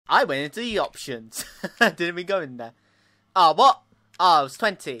I went into the options. Didn't even go in there. Oh, what? Oh, it was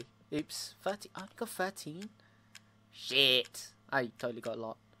 20. Oops. 30. I got 13. Shit. I totally got a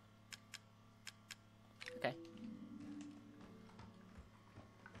lot. Okay.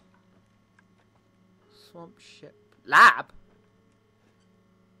 Swamp ship. Lab?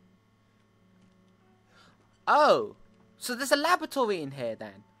 Oh. So there's a laboratory in here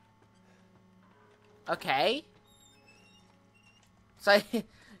then. Okay. So,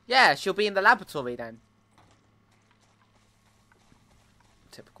 yeah, she'll be in the laboratory then.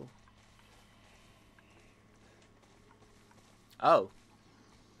 Typical. Oh.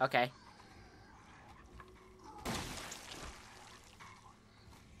 Okay.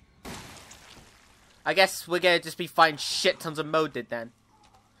 I guess we're gonna just be finding shit tons of modded then.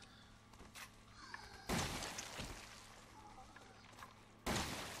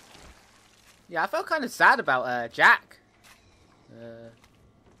 Yeah, I felt kind of sad about Jack.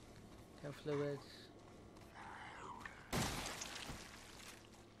 Chem fluids.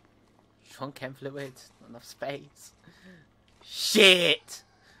 Strong chem fluids. Not enough space. Shit!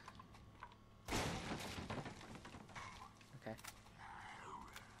 Okay.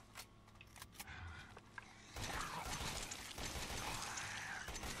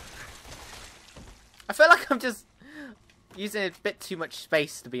 I feel like I'm just using a bit too much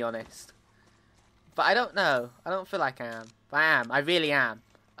space, to be honest. But I don't know. I don't feel like I am. But I am. I really am.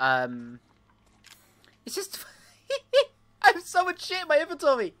 It's just... I have so much shit in my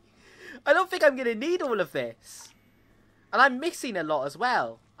inventory. I don't think I'm going to need all of this. And I'm missing a lot as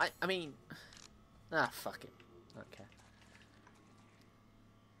well. I mean... Ah, fuck it. Okay.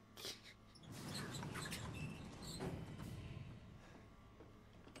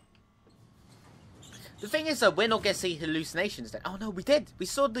 The thing is, though, we're not going to see hallucinations then. Oh, no, we did. We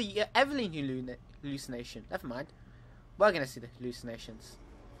saw the Evelyn hallucination. Never mind. We're going to see the hallucinations.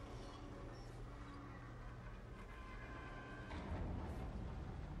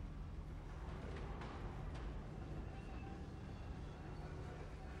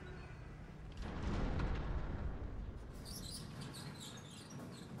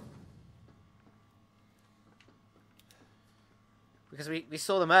 Because we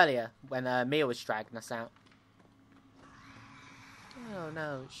saw them earlier when Mia was dragging us out. Oh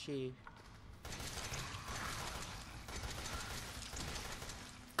no, it's she.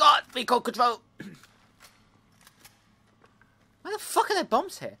 God, recall control! Why the fuck are there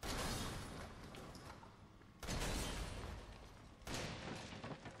bombs here?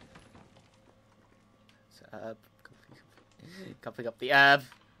 So, can't pick up the herb.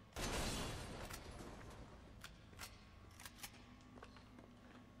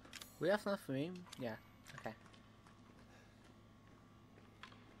 We have enough room? Yeah, okay.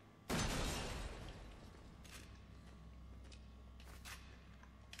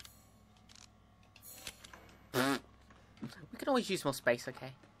 We can always use more space,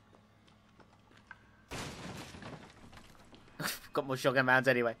 okay? Got more shotgun rounds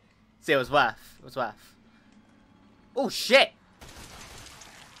anyway. See, it was worth. It was worth. Oh, shit!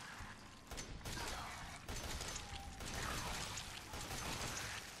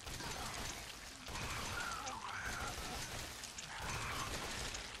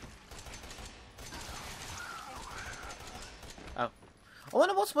 I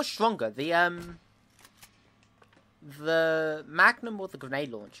wonder what's much stronger, the Magnum or the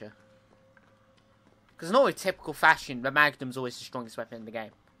grenade launcher? Because in all typical fashion, the Magnum's always the strongest weapon in the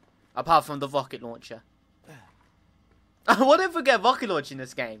game. Apart from the rocket launcher. What if we get rocket launcher in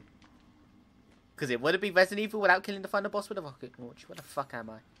this game? Because it wouldn't be Resident Evil without killing the final boss with a rocket launcher. What the fuck am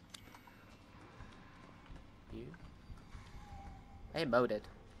I? You? I ain't modded.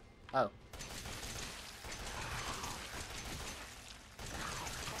 Oh.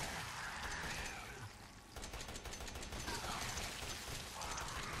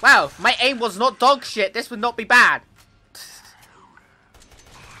 Wow, my aim was not dog shit. This would not be bad.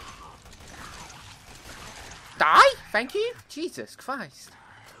 Die? Thank you? Jesus Christ.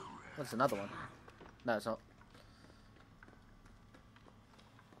 What's another one? No, it's not.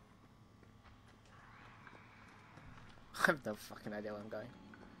 I have no fucking idea where I'm going.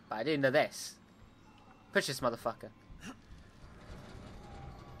 But I do know this. Push this motherfucker.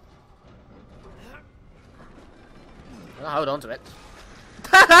 I'll hold on to it.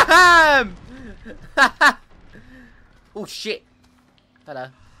 Oh shit. Hello.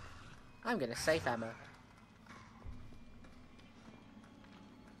 I'm gonna save ammo.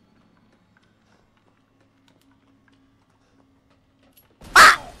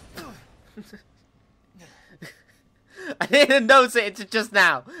 Ah! I didn't notice it until just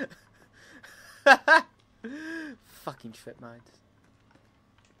now. Fucking trip mines.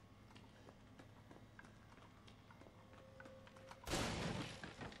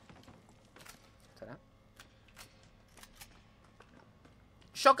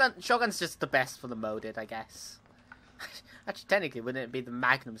 Shotgun's just the best for the modded, I guess. Actually, technically, wouldn't it be the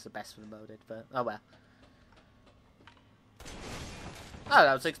Magnum's the best for the modded? But oh well. Oh,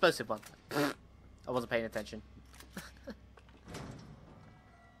 that was an explosive one. I wasn't paying attention.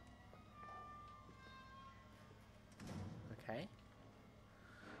 Okay.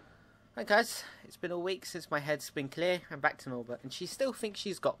 Hi guys, it's been a week since my head's been clear. I'm back to normal, and she still thinks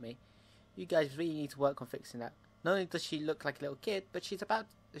she's got me. You guys really need to work on fixing that. Not only does she look like a little kid, but she's about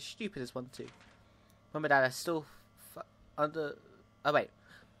as stupid as one too. Mum and Dad are still under. Oh wait,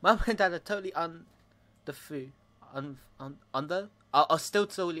 Mum and Dad are totally under. Under? Are still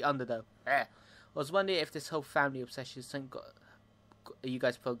totally under though. I was wondering if this whole family obsession thing got you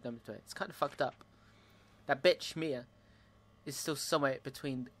guys programmed into it. It's kind of fucked up. That bitch Mia is still somewhere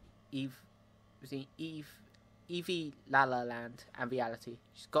between Evie La La Land and reality.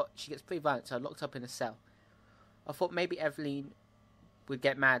 She gets pretty violent, so locked up in a cell. I thought maybe Evelyn would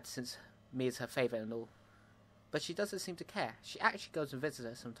get mad since Mia's her favourite and all. But she doesn't seem to care. She actually goes and visits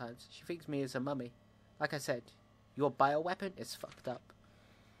her sometimes. She thinks Mia's her mummy. Like I said, your bioweapon is fucked up.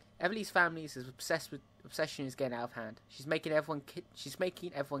 Evelyn's family is obsession is getting out of hand. She's making everyone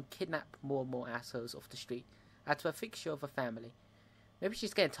kidnap more and more assholes off the street. Add to a fixture of a family. Maybe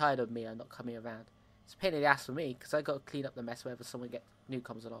she's getting tired of Mia not coming around. It's a pain in the ass for me, because I got to clean up the mess whenever someone new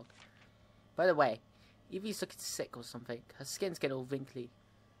comes along. By the way, Evie's looking sick or something. Her skin's getting all wrinkly.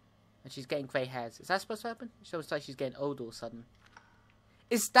 And she's getting grey hairs. Is that supposed to happen? She looks like she's getting old all of a sudden.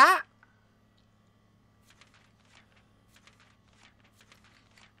 Is that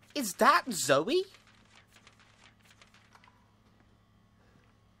Zoe?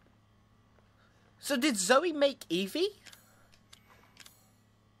 So did Zoe make Evie?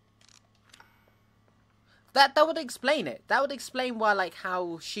 That would explain it. That would explain why, like,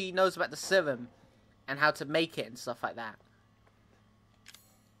 how she knows about the serum and how to make it and stuff like that.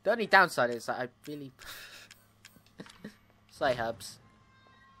 The only downside is that I really... Sorry, Hubs.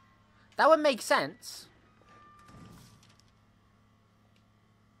 That would make sense.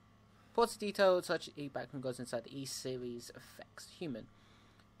 Reports detail such E-Backman goes inside the E-Series effects human.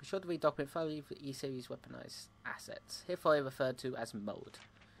 Be sure to read document thoroughly for E-Series weaponized assets, hereby referred to as mode.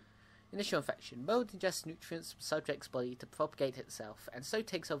 Initial infection. Mode ingests nutrients from the subject's body to propagate itself, and so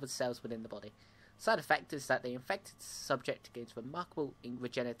takes over the cells within the body. Side effect is that the infected subject gains remarkable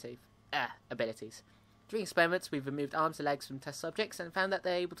regenerative abilities. During experiments, we've removed arms and legs from test subjects and found that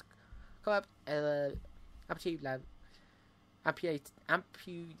they're able to go up amputated.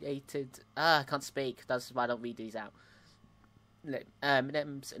 I can't speak. That's why I don't read these out.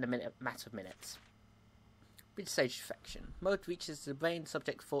 Limbs in a matter of minutes. Mid-stage infection. Mode reaches the brain.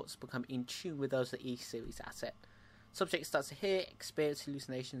 Subject thoughts become in tune with those of the E-Series asset. Subject starts to hear, experience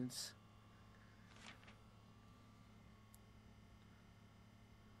hallucinations.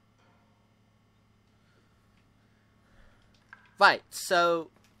 Right, so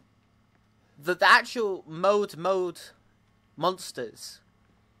the actual mode monsters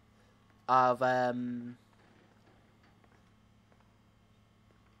are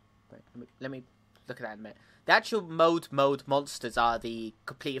let me look at that in a minute. The actual mode monsters are the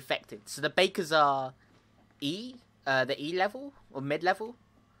complete affected. So the Bakers are the E level or mid level.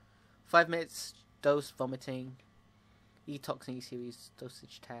 5 minutes dose vomiting. E-toxin E-Series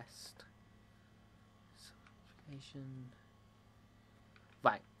dosage test.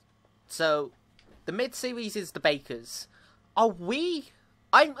 Right. So the mid series is the Bakers. Are we?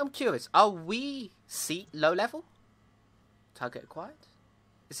 I'm curious. Are we low level? Target acquired.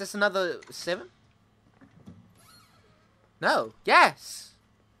 Is this another serum? No. Yes.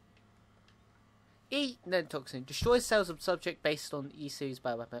 Toxin destroys cells of subject based on E-Series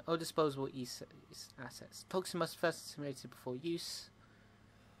bioweapon or disposable E-Series assets. Toxin must first be simulated before use.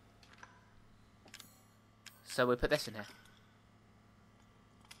 So we'll put this in here.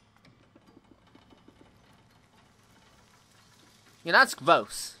 Yeah, that's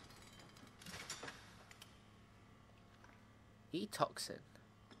gross. E-toxin.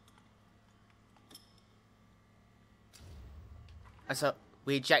 And so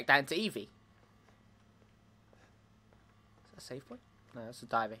we eject that into Evie. Is that a save point? No, that's a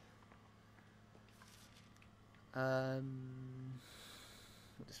diving. We'll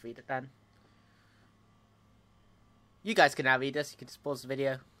just read it then. You guys can now read this. You can just pause the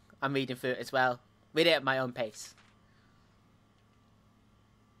video. I'm reading through it as well. Read it at my own pace.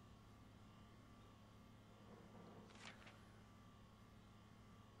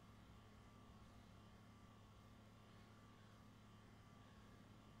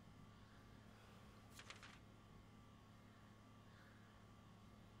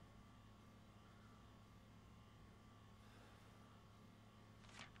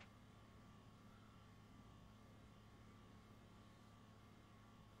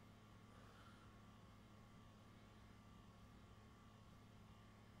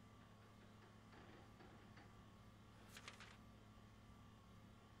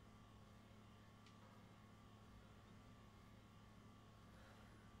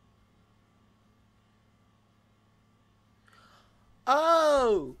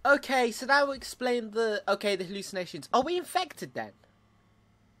 Oh, okay, so that will explain the hallucinations. Are we infected then?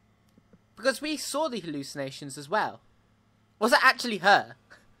 Because we saw the hallucinations as well. Was it actually her?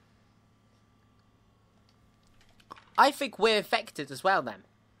 I think we're infected as well then.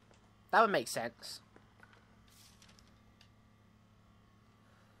 That would make sense.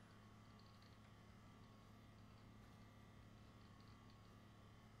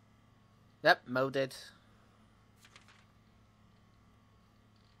 Yep, molded.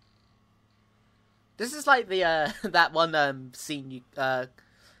 This is like the that one scene you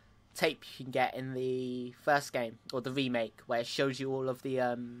tape you can get in the first game or the remake where it shows you all of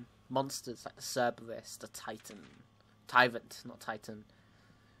the monsters like the Cerberus, the Tyrant, not Titan.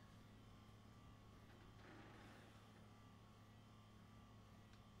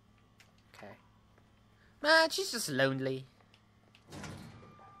 Okay. Man, she's just lonely.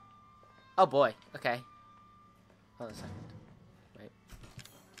 Oh boy, okay. Hold on a second. Wait.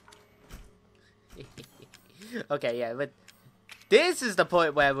 Okay, yeah, but this is the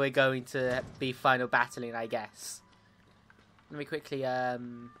point where we're going to be final battling, I guess. Let me quickly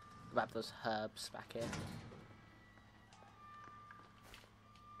grab those herbs back here.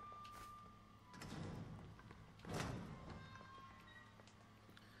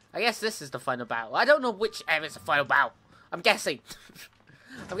 I guess this is the final battle. I don't know which area is the final battle. I'm guessing.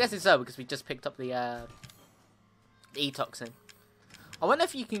 I'm guessing so because we just picked up the E-toxin. I wonder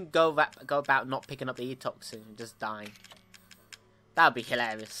if you can go about not picking up the E-toxin and just dying. That would be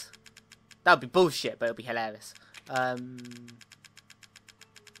hilarious. That would be bullshit, but it would be hilarious.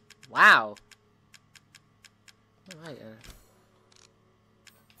 Wow. Alright,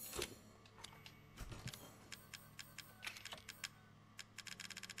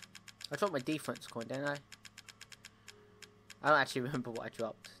 I dropped my defense coin, didn't I? I don't actually remember what I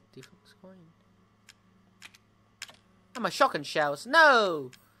dropped. Defense coin. Oh, my shotgun shells.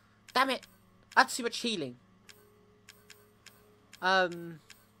 No! Damn it! I have too much healing. Put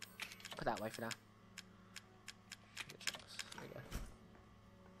that away for now. There you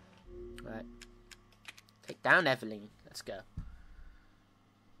go. Right. Take down Evelyn. Let's go.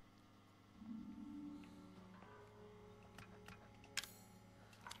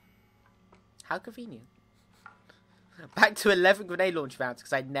 How convenient. Back to 11 grenade launch rounds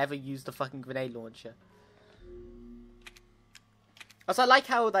because I never used the fucking grenade launcher. Also, I like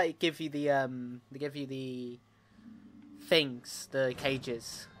how they give you the things, the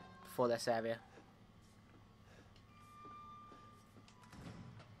cages for this area.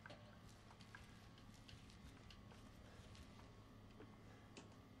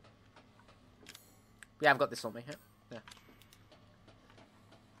 Yeah, I've got this on me. Yeah.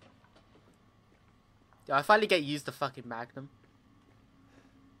 Yeah, I finally get used the fucking Magnum.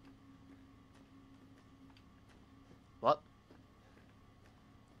 What?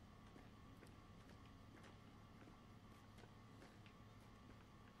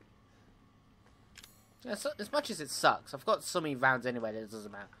 Yeah, so, as much as it sucks, I've got so many rounds anyway that it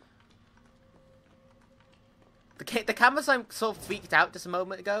doesn't matter. The cameras I'm sort of freaked out just a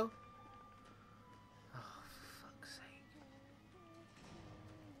moment ago. Oh, for fuck's sake.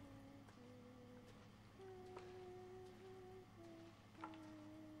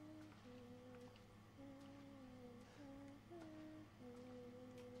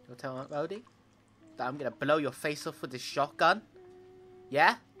 You'll tell Aunt Rhodey that I'm gonna blow your face off with this shotgun?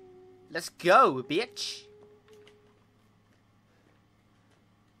 Yeah? Let's go, bitch!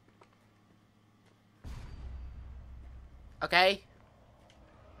 Okay.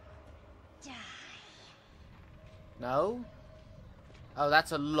 Die. No? Oh,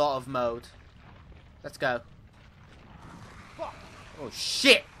 that's a lot of mode. Let's go. Oh,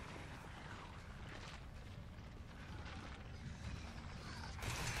 shit!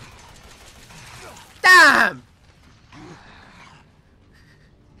 Damn!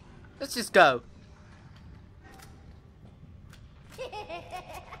 Let's just go.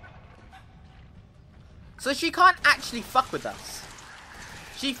 So she can't actually fuck with us.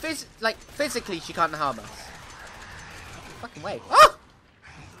 She physically she can't harm us. Fucking wait. Oh!